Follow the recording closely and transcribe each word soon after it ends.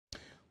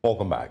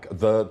Welcome back.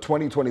 The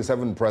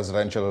 2027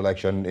 presidential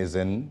election is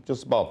in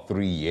just about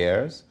 3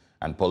 years,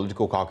 and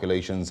political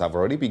calculations have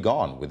already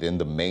begun within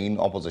the main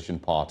opposition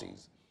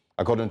parties.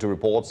 According to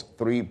reports,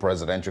 3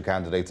 presidential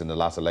candidates in the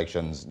last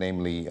elections,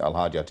 namely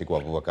Alhaji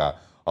Atiku Abubakar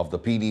of the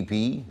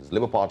PDP, his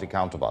Labour Party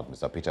counterpart,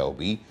 Mr. Peter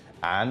Obi,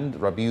 and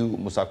Rabiu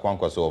Musa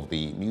Kwankwaso of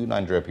the New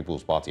Nigeria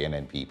People's Party,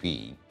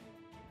 NNPP,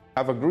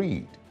 have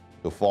agreed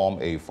to form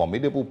a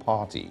formidable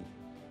party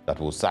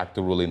that will sack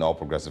the ruling All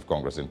Progressive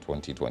Congress in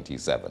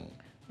 2027.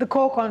 The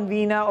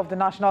co-convener of the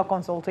National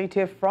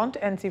Consultative Front,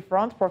 NC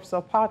Front, Professor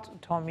Pat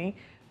Utomi,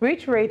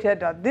 reiterated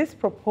that this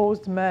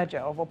proposed merger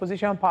of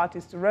opposition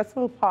parties to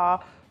wrestle power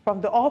from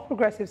the All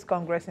Progressives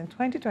Congress in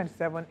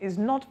 2027 is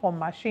not for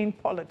machine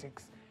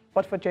politics,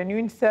 but for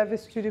genuine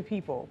service to the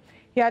people.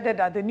 He added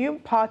that the new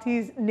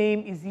party's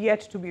name is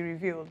yet to be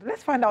revealed.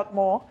 Let's find out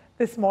more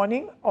this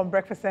morning on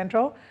Breakfast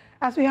Central,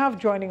 as we have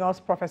joining us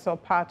Professor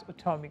Pat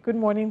Utomi. Good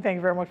morning. Thank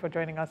you very much for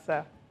joining us,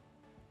 sir.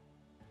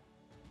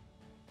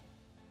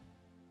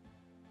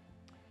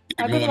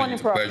 Good morning,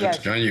 Prof. Pleasure yes.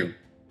 to join you.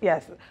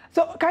 Yes.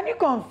 So can you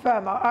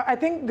confirm, I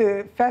think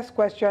the first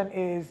question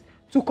is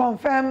to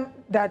confirm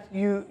that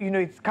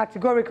we're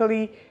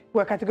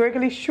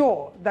categorically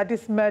sure that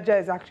this merger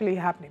is actually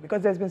happening,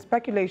 because there's been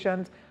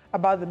speculations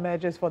about the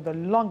mergers for the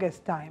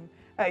longest time,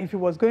 if it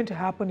was going to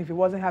happen, if it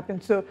wasn't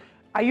happening. So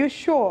are you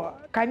sure,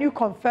 can you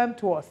confirm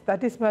to us that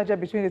this merger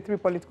between the 3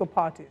 political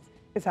parties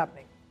is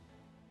happening?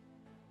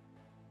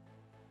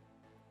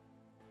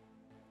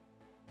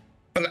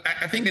 Well,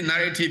 I think the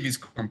narrative is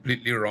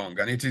completely wrong,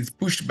 and it is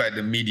pushed by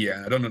the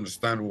media. I don't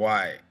understand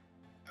why.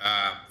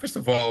 First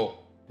of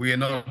all, we are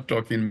not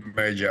talking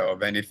merger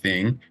of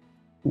anything.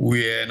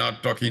 We are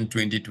not talking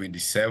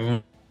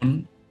 2027.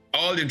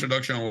 All the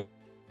introduction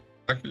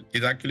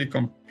is actually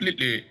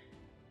completely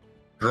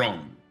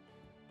wrong.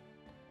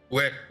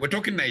 We're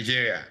talking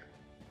Nigeria,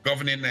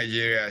 governing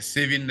Nigeria,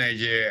 saving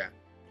Nigeria,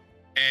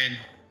 and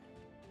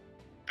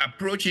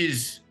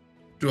approaches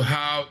to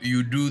how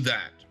you do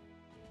that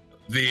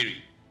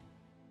vary.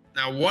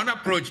 Now, one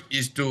approach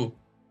is to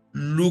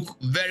look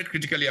very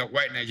critically at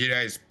why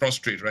Nigeria is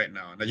prostrate right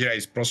now. Nigeria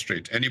is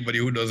prostrate. Anybody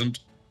who doesn't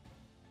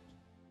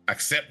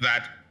accept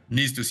that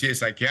needs to see a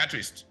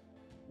psychiatrist.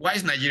 Why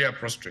is Nigeria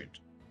prostrate?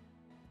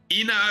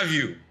 In our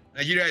view,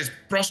 Nigeria is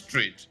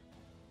prostrate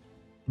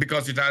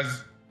because it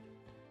has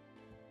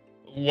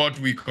what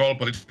we call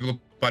political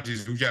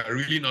parties, which are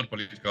really not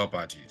political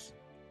parties.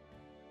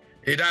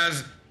 It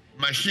has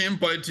machine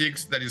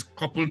politics that is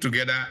coupled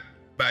together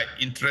by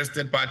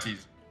interested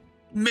parties,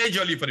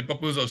 majorly for the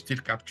purpose of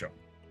state capture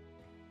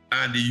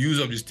and the use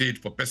of the state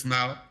for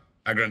personal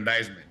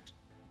aggrandizement.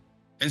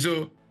 And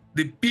so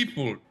the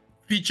people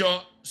feature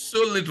so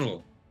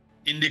little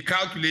in the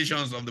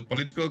calculations of the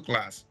political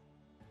class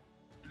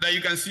that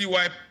you can see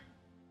why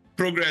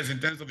progress in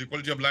terms of the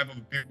quality of life of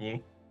the people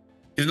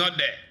is not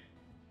there.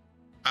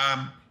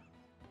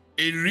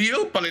 A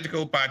real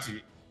political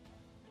party,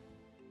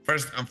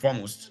 first and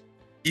foremost,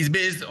 is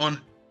based on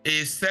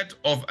a set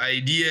of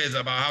ideas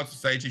about how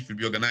society should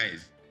be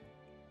organized.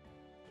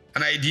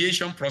 An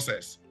ideation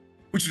process,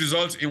 which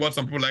results in what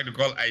some people like to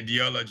call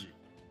ideology.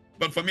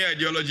 But for me,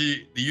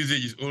 ideology, the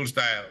usage is old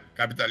style,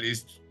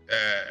 capitalist,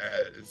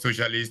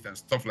 socialist, and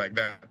stuff like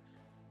that.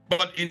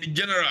 But in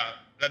general,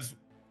 that's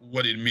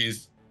what it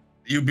means.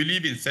 You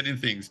believe in certain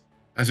things,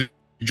 and so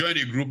you join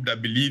a group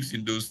that believes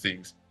in those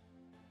things.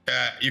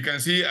 You can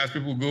see as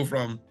people go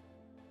from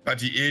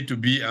party A to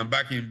B and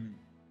back in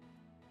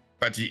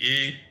party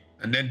A,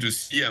 and then to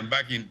C and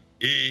back in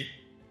A,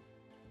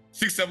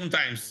 6-7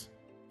 times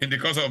in the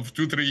course of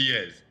 2-3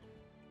 years,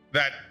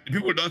 that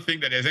people don't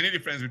think that there's any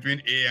difference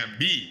between A and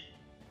B.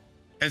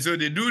 And so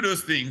they do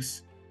those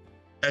things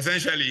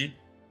essentially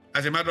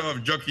as a matter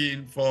of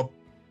jockeying for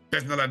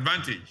personal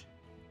advantage.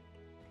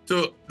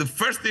 So the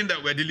first thing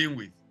that we're dealing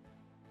with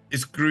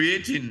is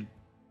creating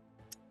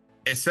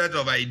a set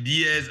of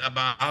ideas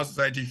about how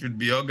society should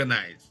be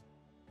organized.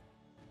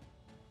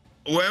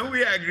 When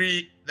we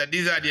agree that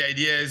these are the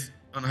ideas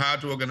on how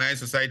to organize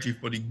society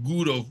for the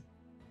good of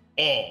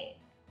all,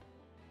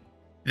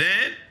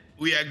 then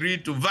we agree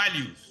to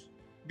values,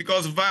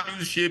 because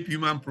values shape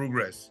human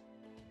progress.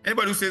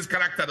 Anybody who says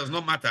character does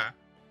not matter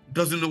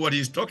doesn't know what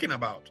he's talking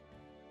about.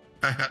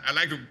 I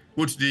like to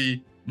quote the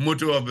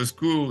motto of a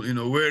school in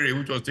Owerri,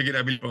 which was taken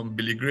a bit from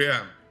Billy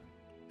Graham.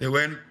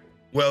 When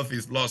wealth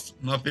is lost,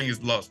 nothing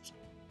is lost.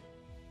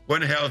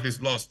 When health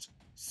is lost,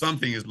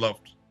 something is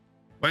lost.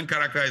 When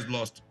character is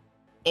lost,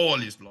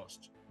 all is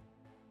lost.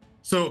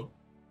 So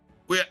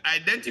we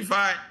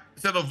identify a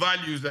set of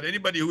values that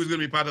anybody who is going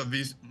to be part of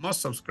this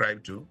must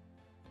subscribe to.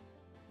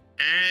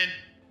 And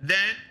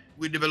then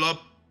we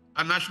develop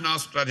a national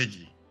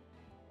strategy.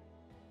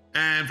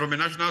 And from a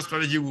national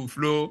strategy will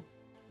flow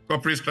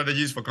corporate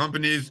strategies for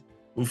companies,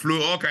 will flow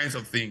all kinds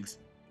of things.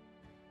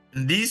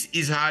 And this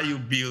is how you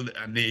build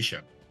a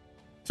nation.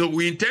 So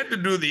we intend to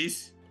do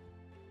this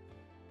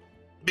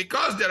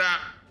because there are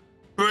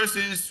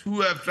persons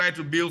who have tried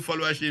to build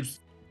followerships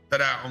that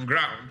are on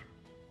ground.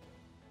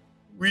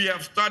 We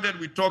have started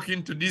with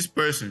talking to these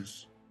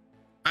persons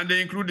And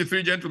they include the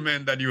three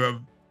gentlemen that you have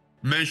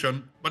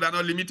mentioned, but are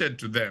not limited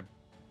to them.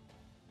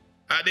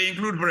 They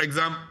include, for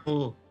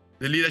example,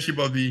 the leadership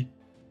of the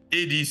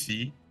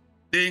ADC.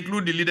 They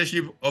include the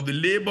leadership of the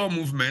labor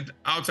movement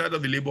outside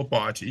of the Labour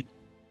Party.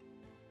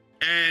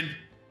 And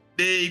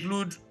they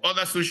include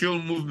other social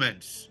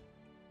movements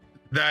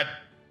that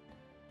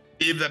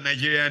believe that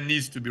Nigeria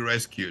needs to be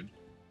rescued.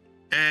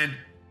 And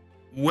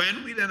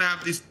when we then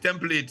have this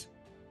template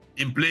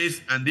in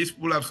place and these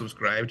people have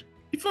subscribed,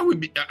 before we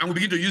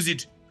begin to use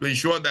it to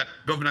ensure that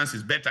governance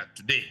is better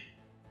today.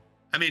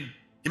 I mean,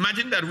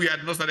 imagine that we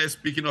had not started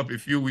speaking up a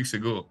few weeks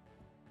ago,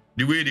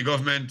 the way the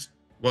government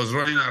was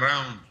running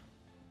around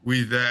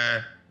with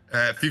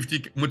 50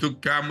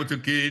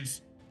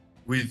 motorcades,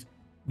 with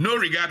no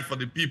regard for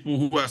the people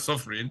who are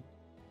suffering,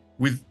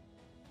 with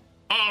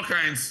all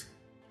kinds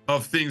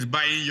of things,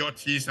 buying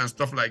yachts and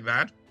stuff like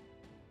that.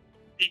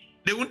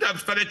 They wouldn't have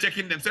started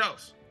checking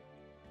themselves.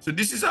 So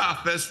this is our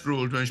first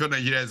rule, to ensure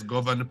Nigeria is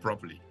governed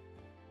properly.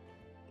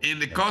 In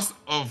the course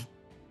of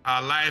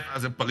our life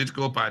as a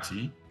political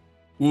party,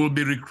 we will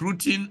be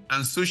recruiting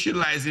and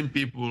socializing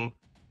people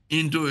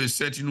into a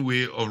certain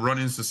way of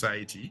running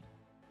society.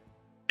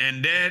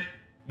 And then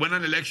when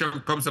an election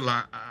comes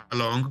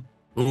along,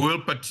 we will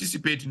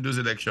participate in those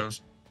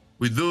elections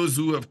with those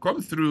who have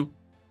come through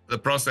the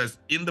process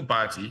in the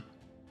party.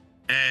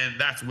 And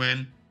that's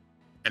when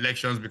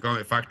elections become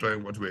a factor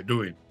in what we're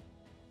doing.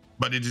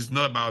 But it is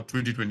not about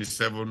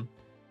 2027,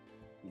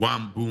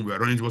 one boom, we're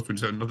running towards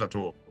 2027, not at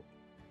all.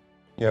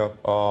 Yeah,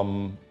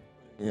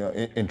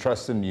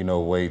 interesting,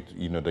 way,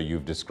 that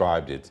you've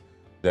described it.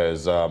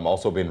 There's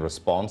also been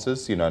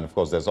responses, and of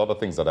course, there's other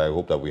things that I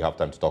hope that we have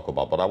time to talk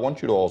about. But I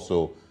want you to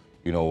also,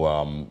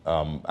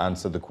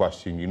 answer the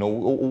question,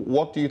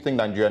 what do you think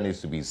Nigeria needs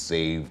to be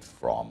saved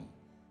from?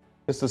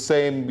 It's the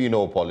same,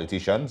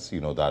 politicians,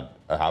 that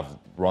have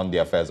run the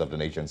affairs of the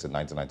nation since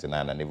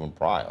 1999 and even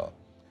prior.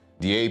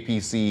 The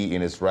APC,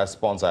 in its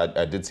response,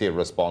 I did see a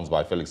response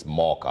by Felix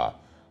Morka,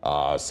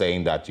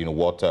 saying that,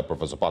 what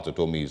Professor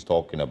Utomi is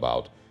talking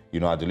about,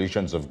 are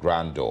delusions of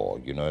grandeur,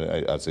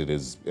 as it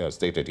is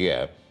stated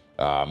here.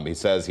 He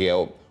says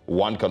here,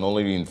 one can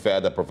only infer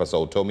that Professor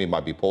Utomi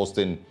might be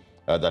posting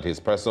that his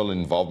personal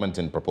involvement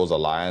in proposed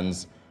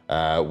alliance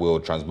will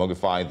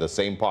transmogrify the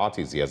same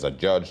parties he has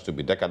adjudged to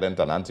be decadent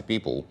and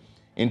anti-people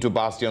into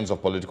bastions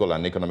of political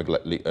and economic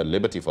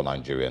liberty for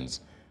Nigerians.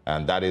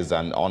 And that is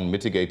an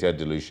unmitigated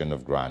delusion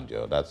of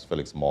grandeur. That's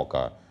Felix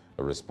Morka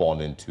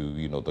responding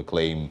to, the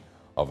claim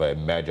of a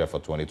merger for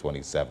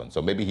 2027.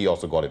 So maybe he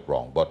also got it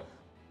wrong. But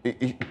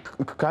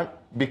can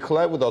be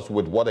clear with us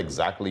with what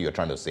exactly you're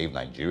trying to save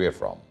Nigeria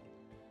from.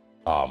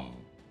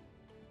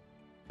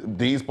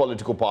 These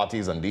political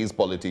parties and these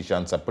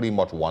politicians are pretty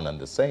much one and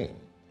the same.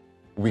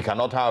 We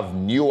cannot have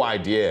new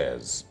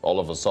ideas all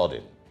of a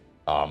sudden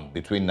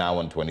between now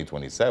and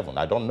 2027.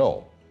 I don't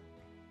know.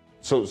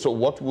 So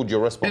what would your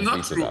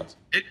response be to that?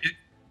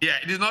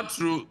 It is not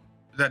true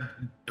that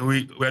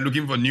we're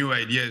looking for new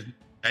ideas.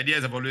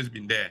 Ideas have always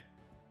been there.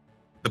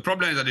 The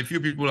problem is that a few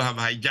people have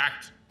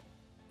hijacked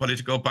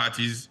political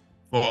parties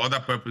for other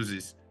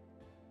purposes.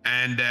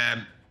 And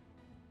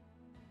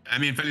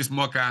Felix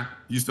Morka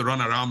used to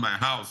run around my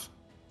house.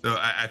 So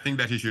I think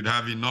that he should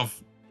have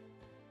enough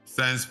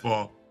sense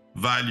for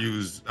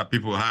values that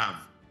people have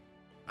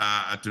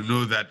to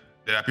know that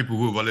there are people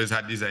who have always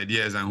had these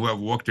ideas and who have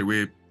walked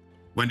away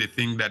when they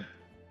think that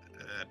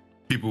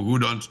people who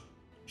don't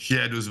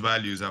share those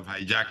values have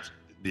hijacked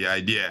the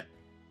idea.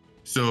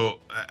 So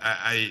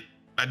I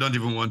don't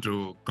even want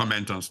to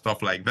comment on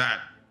stuff like that.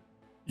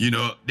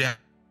 There have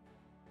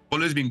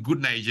always been good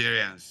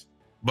Nigerians,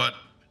 but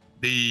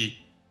the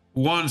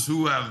ones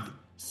who have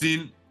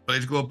seen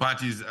political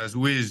parties as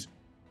ways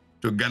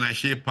to garner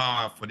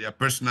power for their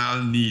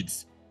personal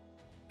needs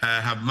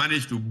have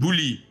managed to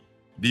bully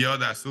the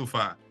others so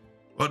far.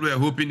 What we're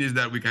hoping is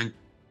that we can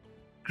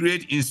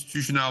create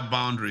institutional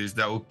boundaries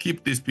that will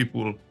keep these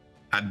people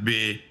at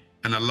bay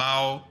and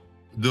allow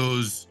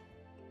those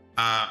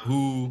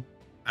who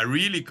are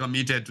really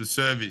committed to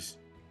service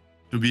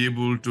to be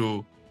able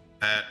to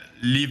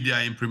leave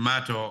their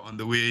imprimatur on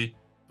the way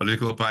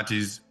political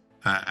parties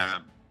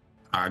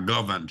are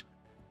governed.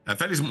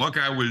 Felix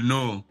Morka will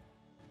know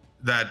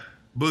that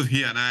both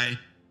he and I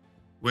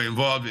were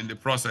involved in the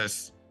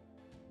process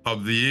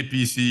of the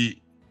APC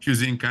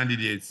choosing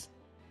candidates.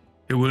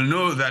 He will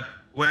know that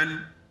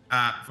when,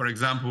 for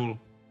example,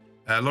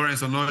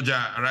 Lawrence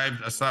Onoja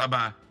arrived at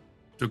Saba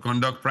to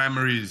conduct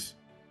primaries,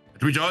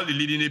 at which all the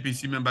leading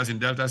APC members in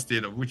Delta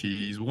State, of which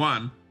he is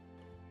one,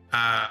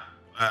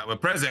 were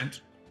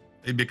present.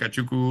 Ebe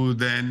Kachuku,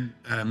 then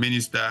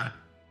minister,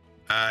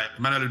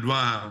 Emmanuel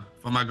Udwan,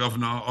 former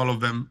governor, all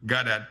of them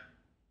gathered.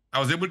 I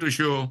was able to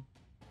show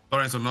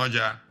Lawrence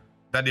Onoja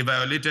that they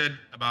violated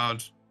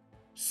about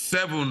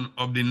 7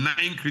 of the 9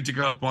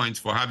 critical points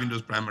for having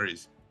those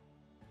primaries.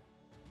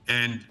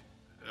 And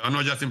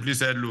Onoja simply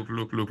said, look,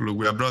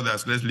 we are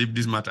brothers, let's leave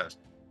these matters.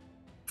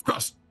 Of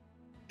course,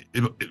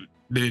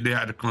 they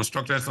had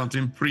constructed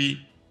something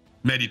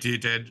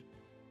premeditated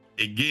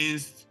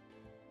against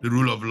the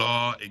rule of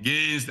law,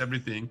 against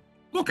everything.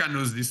 Morka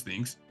knows these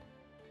things.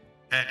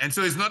 And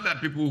so it's not that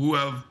people who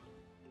have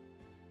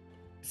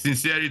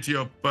sincerity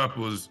of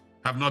purpose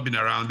have not been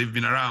around, they've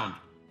been around.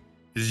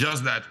 It's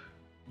just that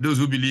those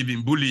who believe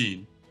in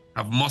bullying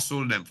have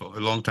muscled them for a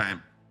long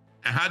time.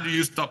 And how do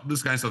you stop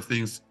those kinds of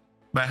things?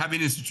 By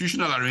having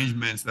institutional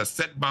arrangements that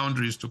set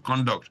boundaries to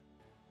conduct,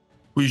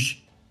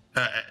 which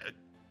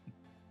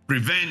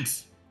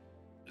prevent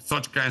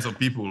such kinds of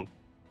people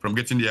from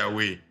getting their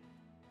way.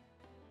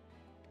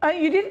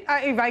 You did,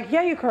 if I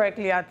hear you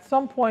correctly, at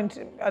some point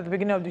at the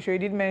beginning of the show, you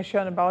did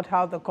mention about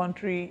how the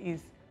country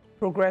is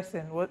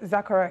progressing. Is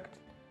that correct?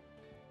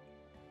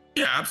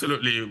 Yeah,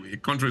 absolutely. The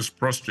country is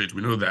prostrate.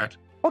 We know that.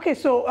 Okay,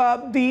 so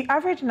the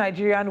average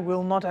Nigerian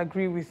will not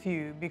agree with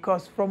you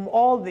because from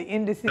all the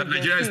indices... That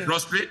Nigeria is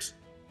prostrate?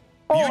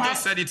 Oh, you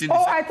just said it in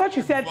I thought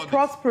you said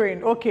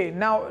prospering. Okay,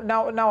 now I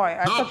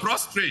no,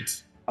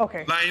 prostrate.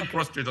 Okay. Lying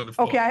prostrate on the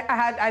floor. Okay,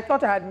 I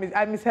thought I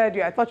misheard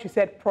you. I thought you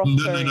said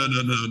prospering. No,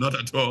 not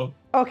at all.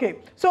 Okay,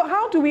 so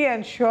how do we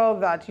ensure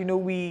that,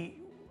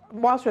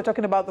 whilst we're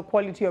talking about the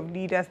quality of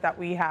leaders that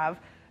we have,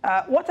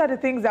 what are the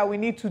things that we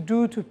need to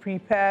do to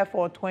prepare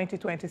for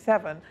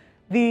 2027?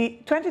 The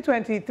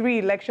 2023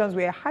 elections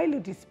were highly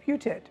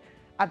disputed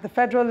at the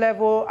federal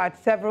level,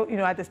 at several,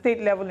 at the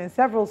state level in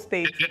several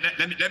states.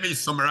 Let me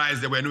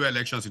summarize. There were no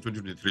elections in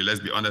 2023.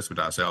 Let's be honest with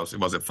ourselves. It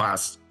was a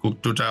farce,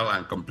 total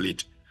and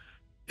complete.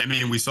 I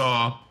mean, we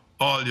saw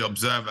all the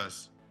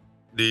observers,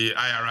 the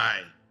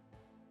IRI.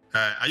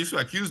 I used to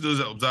accuse those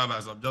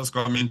observers of just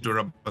coming to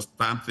rubber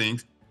stamp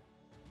things.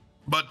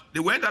 But they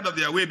went out of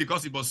their way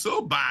because it was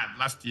so bad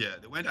last year.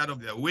 They went out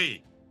of their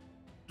way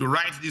to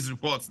write these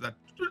reports that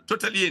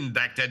totally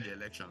indicted the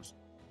elections.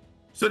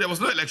 So there was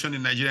no election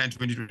in Nigeria in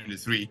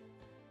 2023.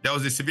 There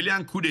was a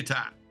civilian coup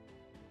d'etat.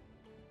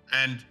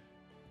 And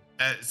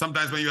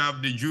sometimes when you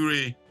have the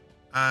jury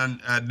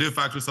and de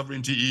facto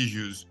sovereignty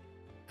issues,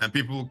 and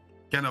people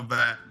kind of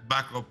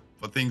back up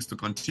for things to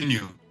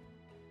continue.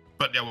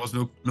 But there was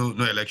no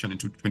election in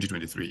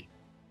 2023.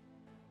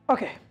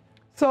 Okay.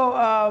 So,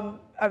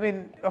 I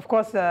mean, of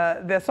course,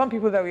 there are some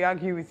people that will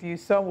argue with you,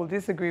 some will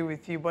disagree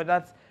with you, but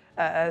that's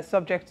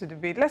subject to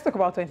debate. Let's talk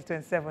about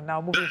 2027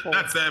 now, moving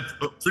forward. That's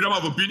freedom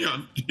of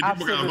opinion.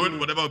 People can hold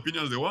whatever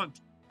opinions they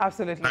want.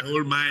 Absolutely. I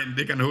hold mine,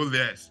 they can hold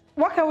theirs.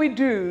 What can we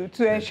do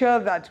to ensure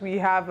that we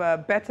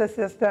have better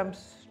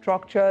systems,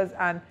 structures,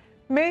 and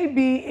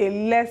maybe a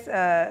less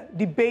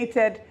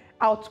debated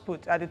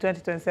output at the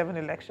 2027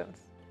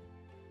 elections?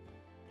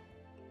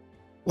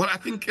 Well, I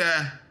think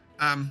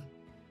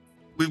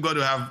we've got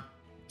to have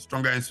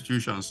stronger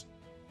institutions.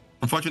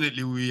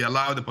 Unfortunately, we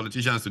allow the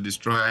politicians to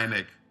destroy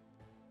INEC.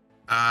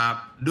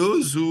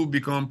 Those who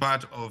become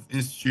part of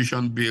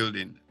institution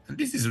building, and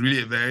this is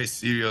really a very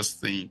serious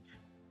thing.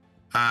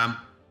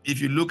 If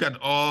you look at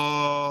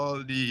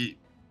all the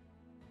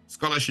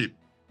scholarship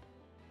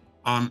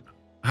on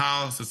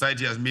how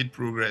society has made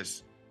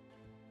progress,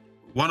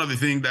 one of the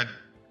things that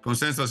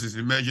consensus is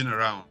emerging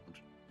around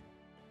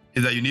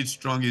is that you need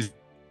strong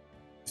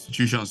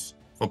institutions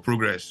for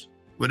progress.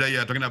 Whether you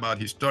are talking about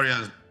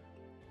historians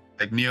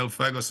like Neil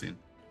Ferguson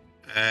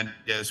and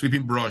the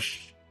sweeping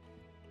brush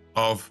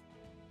of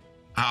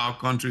how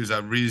countries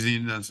have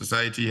risen and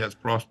society has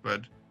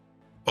prospered,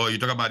 or you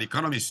talk about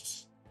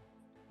economists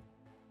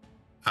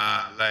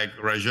like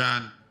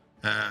Rajan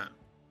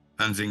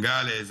and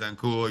Zingales and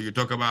co. You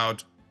talk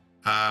about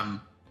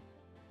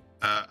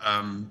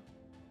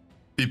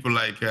people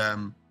like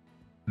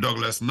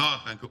Douglas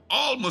North and co.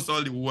 Almost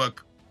all the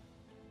work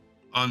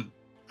on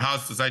how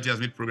society has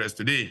made progress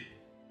today,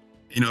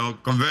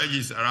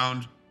 converges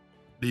around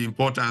the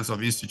importance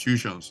of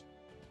institutions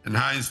and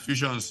how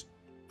institutions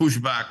push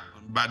back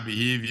on bad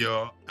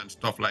behavior and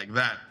stuff like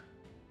that.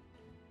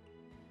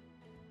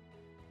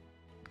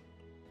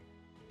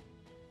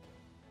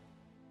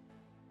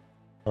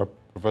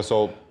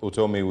 Professor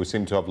Utomi, we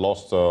seem to have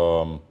lost,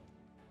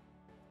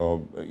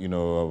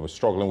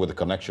 struggling with the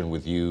connection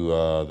with you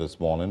this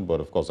morning. But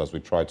of course, as we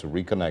try to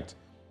reconnect,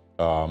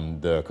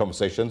 the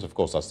conversations, of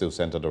course, are still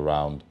centered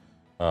around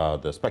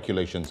the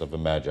speculations of a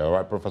merger. All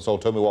right, Professor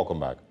Utomi, welcome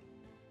back.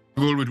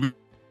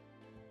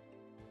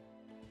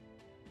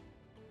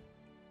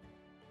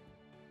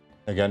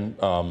 Again,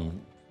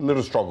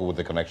 little struggle with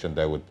the connection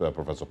there with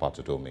Professor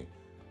Utomi.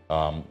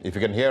 If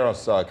you can hear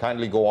us,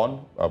 kindly go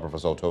on,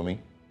 Professor Utomi.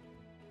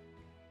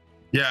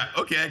 Yeah,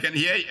 okay, I can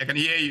hear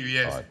you,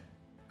 yes.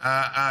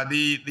 Right.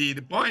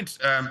 The point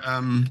that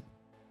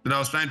I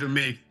was trying to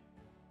make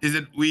is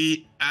that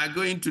we are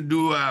going to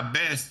do our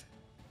best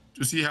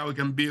to see how we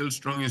can build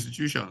strong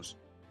institutions.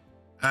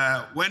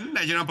 When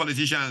Nigerian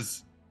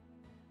politicians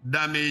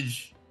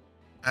damage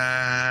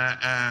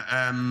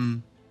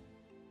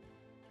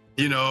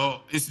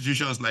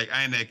institutions like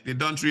INEC, they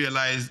don't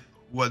realize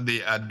what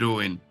they are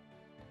doing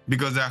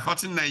because they're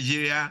hurting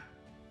Nigeria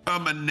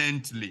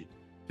permanently.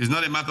 It's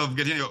not a matter of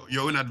getting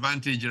your own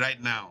advantage right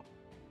now.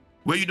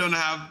 Where you don't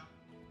have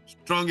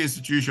strong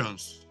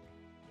institutions,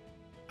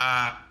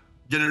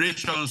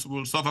 generations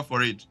will suffer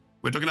for it.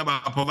 We're talking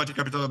about poverty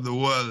capital of the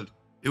world.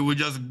 It will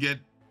just get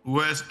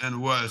worse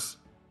and worse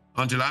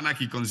until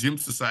anarchy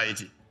consumes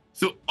society.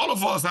 So all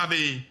of us have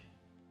a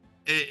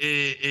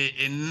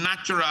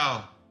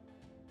natural,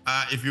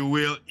 if you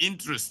will,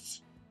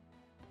 interest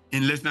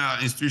in letting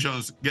our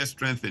institutions get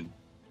strengthened.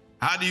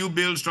 How do you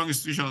build strong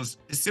institutions?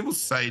 A civil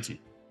society.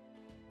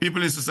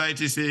 People in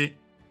society say,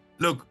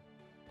 look,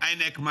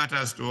 INEC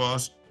matters to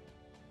us.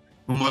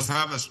 We must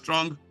have a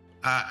strong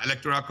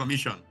electoral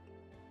commission.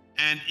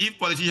 And if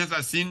politicians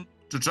are seen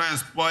to try and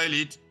spoil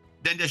it,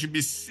 then there should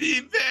be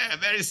severe,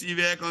 very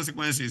severe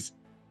consequences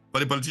for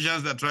the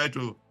politicians that try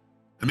to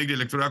make the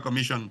electoral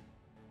commission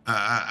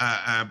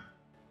less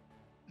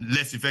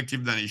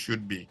effective than it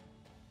should be.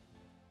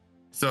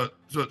 So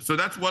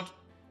that's what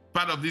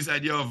part of this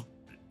idea of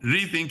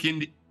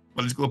rethinking the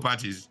political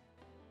parties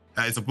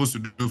is supposed to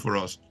do for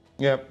us.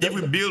 Yeah. If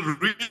we build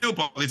real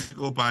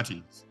political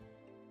parties,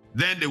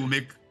 then they will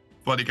make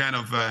for the kind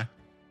of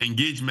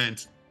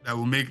engagement that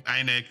will make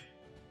INEC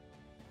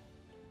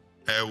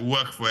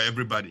work for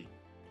everybody.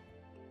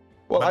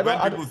 Well, but when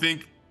people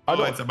think,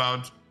 oh, it's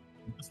about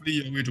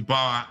your way to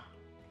power,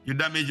 you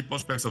damage the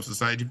prospects of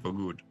society for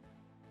good.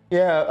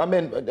 Yeah, I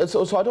mean,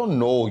 so I don't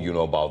know,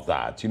 about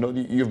that.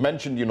 You've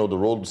mentioned, the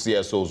role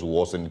CSOs will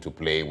also need to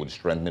play with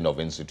strengthening of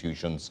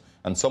institutions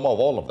and some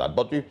of all of that.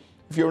 But if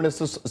you're in a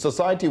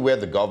society where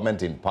the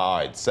government in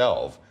power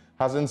itself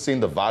hasn't seen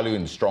the value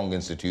in strong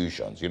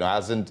institutions,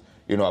 hasn't,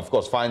 of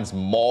course, finds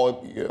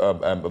more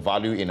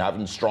value in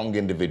having strong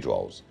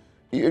individuals.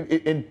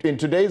 In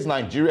today's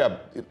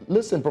Nigeria,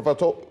 listen,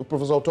 Professor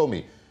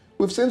Utomi,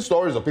 we've seen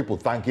stories of people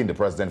thanking the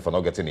president for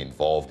not getting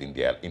involved in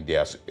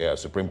their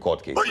Supreme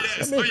Court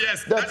cases. Oh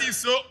yes, that is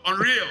so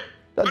unreal.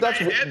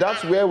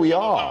 That's where we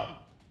are.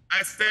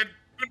 I said,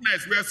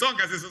 goodness, we are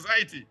sunk as a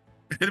society.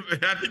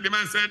 I think the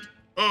man said,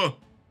 oh,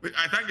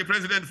 I thank the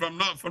president for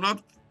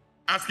not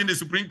asking the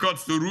Supreme Court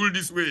to rule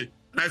this way.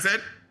 And I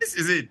said, this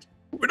is it.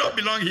 We don't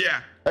belong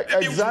here.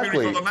 Maybe exactly.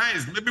 we should be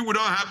recognized. Maybe we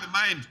don't have the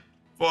mind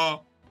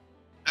for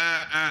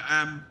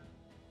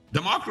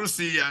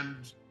democracy and,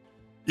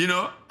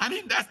 I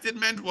mean, that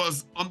statement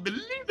was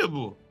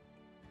unbelievable.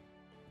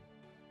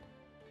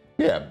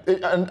 Yeah,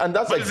 and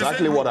that's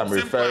exactly what I'm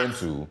referring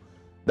to.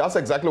 That's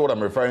exactly what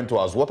I'm referring to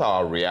as what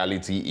our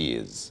reality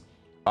is.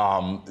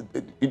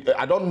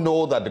 I don't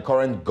know that the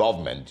current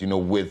government,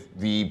 with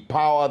the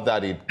power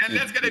that it... And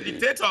let's get a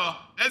dictator.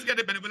 Let's get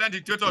a benevolent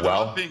dictator to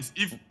run things,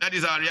 if that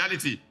is our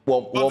reality.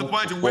 What's the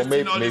point in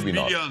wasting all these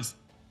billions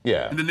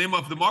in the name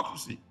of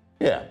democracy?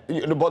 Yeah,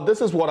 but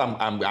this is what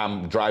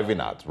I'm driving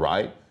at,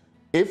 right?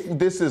 If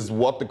this is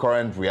what the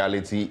current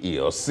reality is,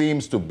 or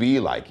seems to be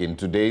like in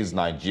today's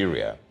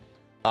Nigeria,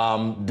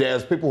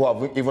 there's people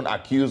who have even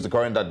accused the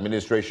current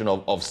administration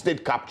of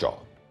state capture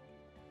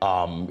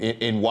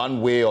in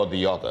one way or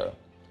the other.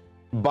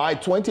 By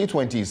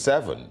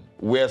 2027,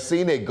 we're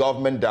seeing a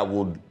government that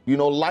would,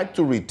 like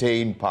to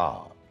retain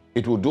power.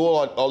 It will do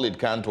all it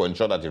can to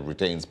ensure that it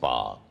retains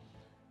power.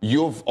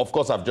 You've, of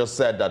course, I've just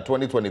said that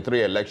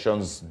 2023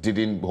 elections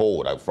didn't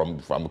hold.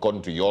 From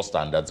according to your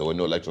standards, there were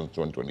no elections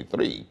in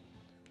 2023.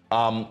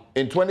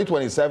 In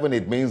 2027,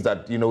 it means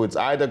that, it's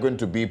either going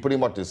to be pretty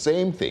much the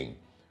same thing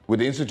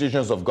with the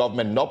institutions of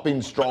government not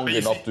being strong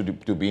enough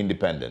to be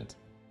independent.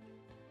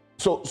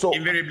 So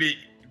invariably,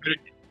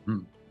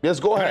 yes,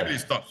 go ahead. Invariably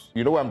stops.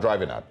 You know where I'm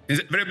driving at.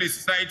 Invariably,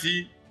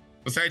 society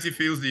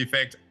feels the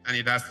effect and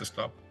it has to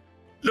stop.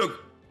 Look,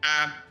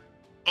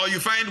 or you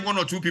find one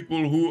or two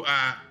people who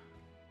are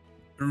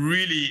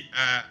really,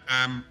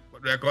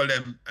 what do I call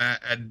them,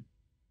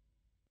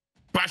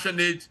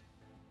 passionate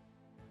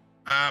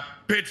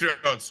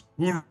patriots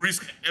who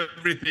risk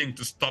everything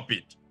to stop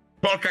it.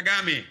 Paul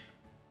Kagame,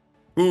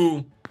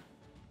 who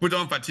put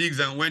on fatigues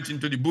and went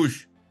into the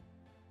bush,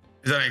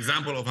 is an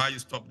example of how you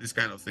stop this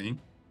kind of thing.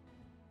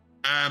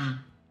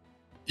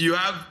 You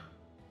have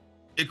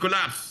a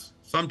collapse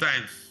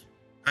sometimes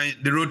on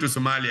the road to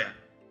Somalia,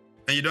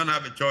 and you don't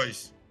have a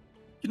choice.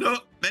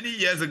 Many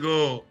years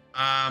ago,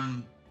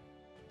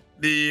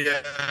 the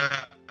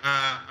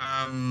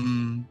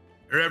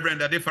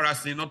Reverend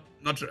Adefarasi, not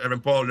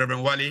Reverend Paul,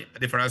 Reverend Wale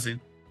Adefarasi,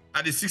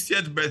 at his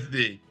 60th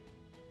birthday,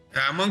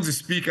 amongst the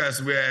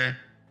speakers were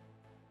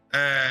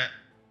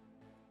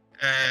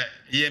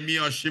Yemi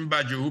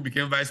Osinbajo, who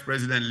became vice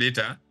president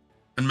later,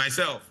 and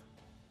myself.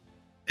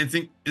 And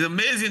think it's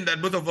amazing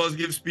that both of us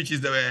give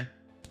speeches that were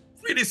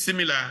really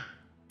similar,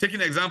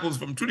 taking examples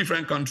from two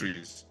different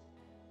countries.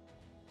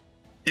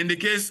 In the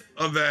case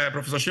of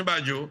Professor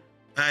Osinbajo,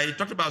 he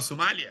talked about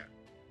Somalia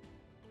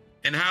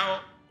and how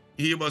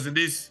he was in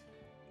this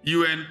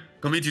UN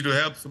committee to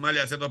help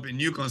Somalia set up a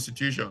new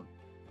constitution.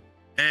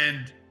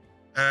 And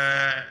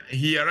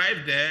he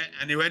arrived there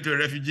and he went to a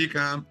refugee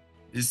camp.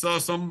 He saw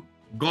some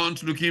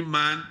gaunt-looking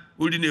man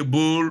holding a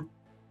bowl,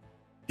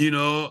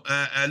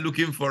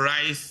 looking for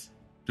rice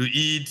to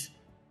eat.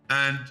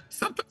 And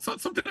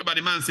something about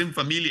the man seemed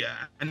familiar.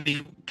 And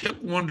he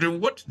kept wondering,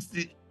 what is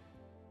the...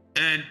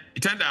 And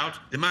it turned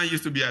out the man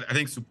used to be, I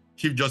think,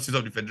 Chief Justice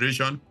of the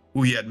Federation,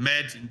 who he had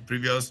met in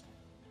previous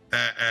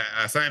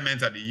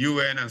assignments at the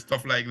UN and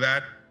stuff like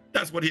that.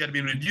 That's what he had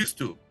been reduced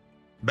to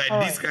by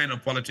this kind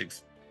of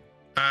politics.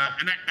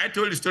 And I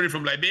told the story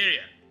from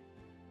Liberia.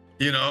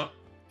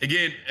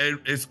 again,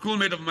 a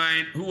schoolmate of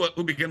mine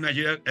who became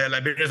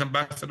Liberia's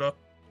ambassador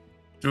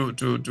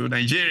to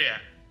Nigeria,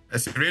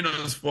 as a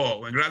Reynolds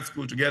for when grad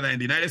school together in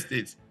the United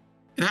States.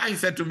 And how he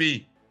said to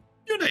me,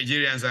 "You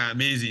Nigerians are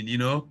amazing, you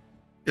know.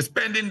 You're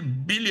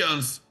spending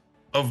billions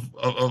of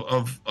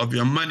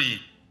your money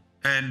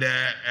and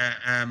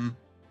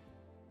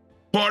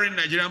pouring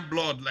Nigerian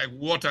blood like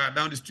water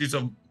down the streets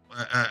of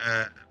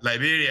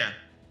Liberia.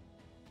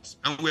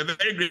 And we're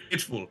very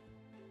grateful.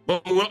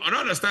 But we don't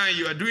understand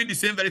you are doing the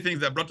same very things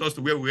that brought us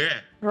to where we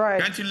are.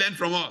 Right. Can't you learn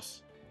from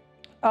us?"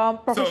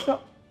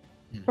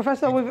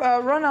 Professor, we've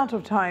run out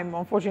of time,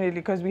 unfortunately,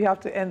 because we have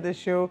to end the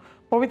show.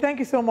 But we thank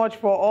you so much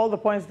for all the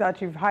points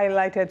that you've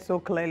highlighted so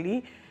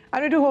clearly.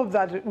 And we do hope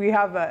that we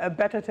have a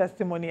better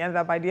testimony and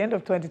that by the end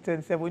of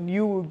 2027,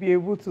 you will be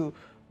able to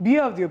be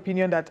of the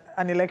opinion that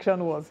an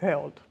election was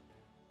held.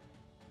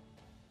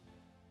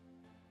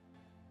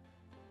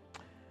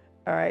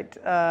 All right.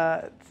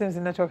 Seems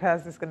the network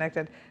has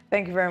disconnected.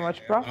 Thank you very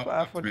much, Prof,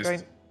 for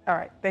joining. All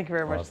right. Thank you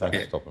very much. Thanks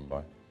for stopping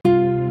by.